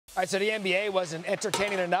All right, so the NBA wasn't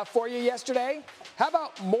entertaining enough for you yesterday? How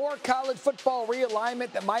about more college football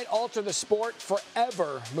realignment that might alter the sport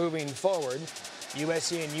forever moving forward?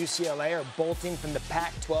 USC and UCLA are bolting from the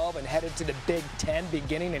Pac-12 and headed to the Big Ten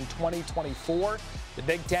beginning in 2024. The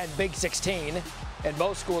Big Ten, Big 16, and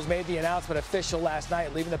most schools made the announcement official last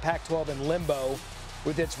night, leaving the Pac-12 in limbo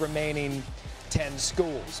with its remaining 10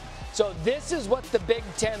 schools. So this is what the Big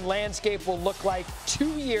Ten landscape will look like 2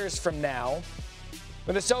 years from now,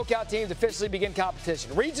 when the SoCal teams officially begin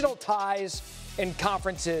competition. Regional ties and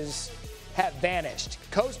conferences have vanished.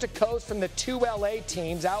 Coast to coast from the two LA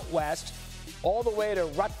teams out west, all the way to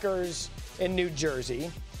Rutgers in New Jersey.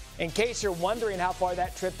 In case you're wondering how far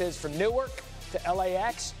that trip is from Newark to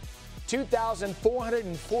LAX,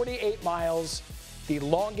 2,448 miles, the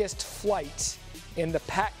longest flight in the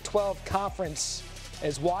Pac-12 conference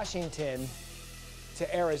is Washington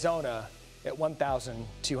to Arizona at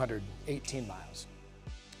 1,218 miles.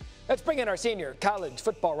 Let's bring in our senior college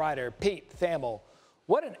football writer, Pete Thamel.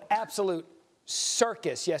 What an absolute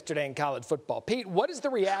circus yesterday in college football. Pete, what is the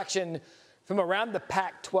reaction from around the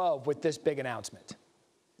Pac-12 with this big announcement?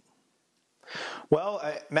 Well,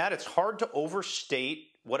 Matt, it's hard to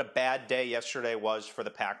overstate what a bad day yesterday was for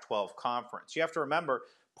the Pac-12 conference. You have to remember,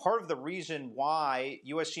 part of the reason why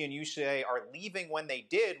USC and UCLA are leaving when they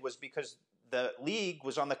did was because the league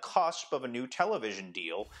was on the cusp of a new television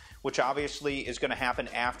deal, which obviously is going to happen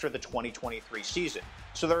after the 2023 season.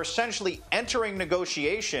 So they're essentially entering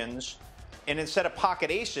negotiations, and instead of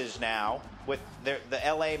pocket aces now, with the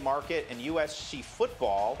LA market and USC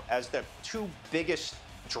football as the two biggest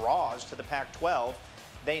draws to the Pac-12,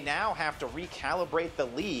 they now have to recalibrate the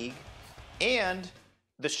league, and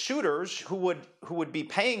the suitors who would be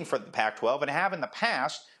paying for the Pac-12 and have in the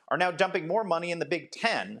past are now dumping more money in the Big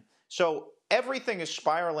Ten. So everything is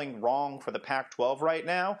spiraling wrong for the Pac-12 right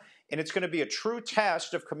now, and it's going to be a true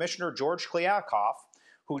test of Commissioner George Kliavkoff,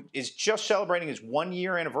 who is just celebrating his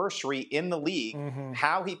 1-year anniversary in the league,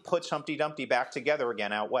 how he puts Humpty Dumpty back together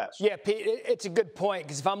again out west. Yeah, Pete, it's a good point,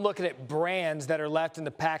 because if I'm looking at brands that are left in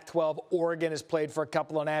the Pac-12, Oregon has played for a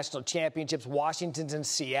couple of national championships. Washington's in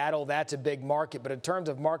Seattle. That's a big market. But in terms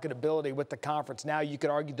of marketability with the conference now, you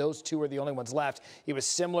could argue those two are the only ones left. It was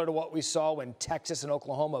similar to what we saw when Texas and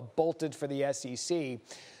Oklahoma bolted for the SEC.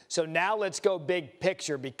 So now let's go big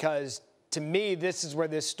picture, because to me, this is where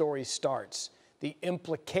this story starts. The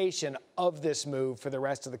implication of this move for the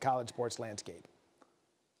rest of the college sports landscape.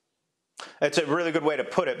 That's a really good way to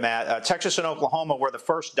put it, Matt. Texas and Oklahoma were the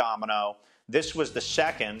first domino. This was the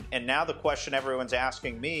second. And now the question everyone's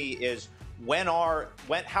asking me is,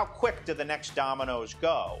 how quick do the next dominoes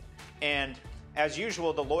go? And as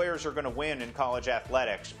usual, the lawyers are going to win in college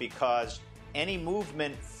athletics, because any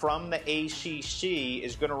movement from the ACC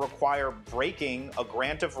is going to require breaking a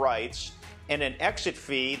grant of rights and an exit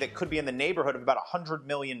fee that could be in the neighborhood of about $100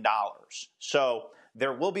 million. So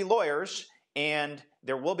there will be lawyers, and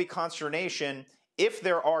there will be consternation if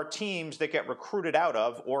there are teams that get recruited out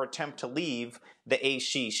of or attempt to leave the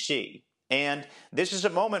ACC. And this is a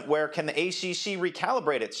moment where, can the ACC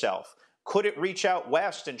recalibrate itself? Could it reach out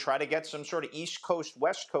west and try to get some sort of East Coast,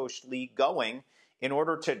 West Coast league going in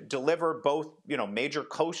order to deliver both, major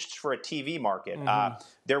coasts for a TV market?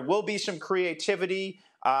 There will be some creativity.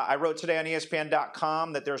 I wrote today on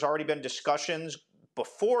ESPN.com that there's already been discussions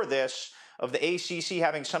before this of the ACC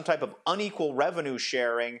having some type of unequal revenue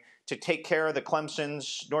sharing to take care of the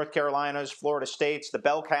Clemsons, North Carolinas, Florida States, the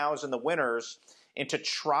bell cows, and the winners, and to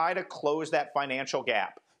try to close that financial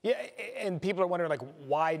gap. Yeah, and people are wondering,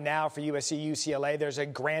 why now for USC UCLA? There's a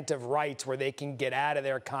grant of rights where they can get out of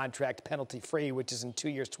their contract penalty-free, which is in 2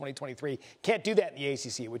 years, 2023. Can't do that in the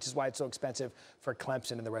ACC, which is why it's so expensive for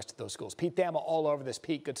Clemson and the rest of those schools. Pete Thamel all over this.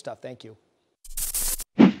 Pete, good stuff. Thank you.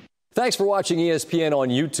 Thanks for watching ESPN on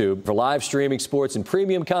YouTube. For live streaming sports and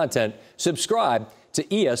premium content, subscribe to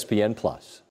ESPN+.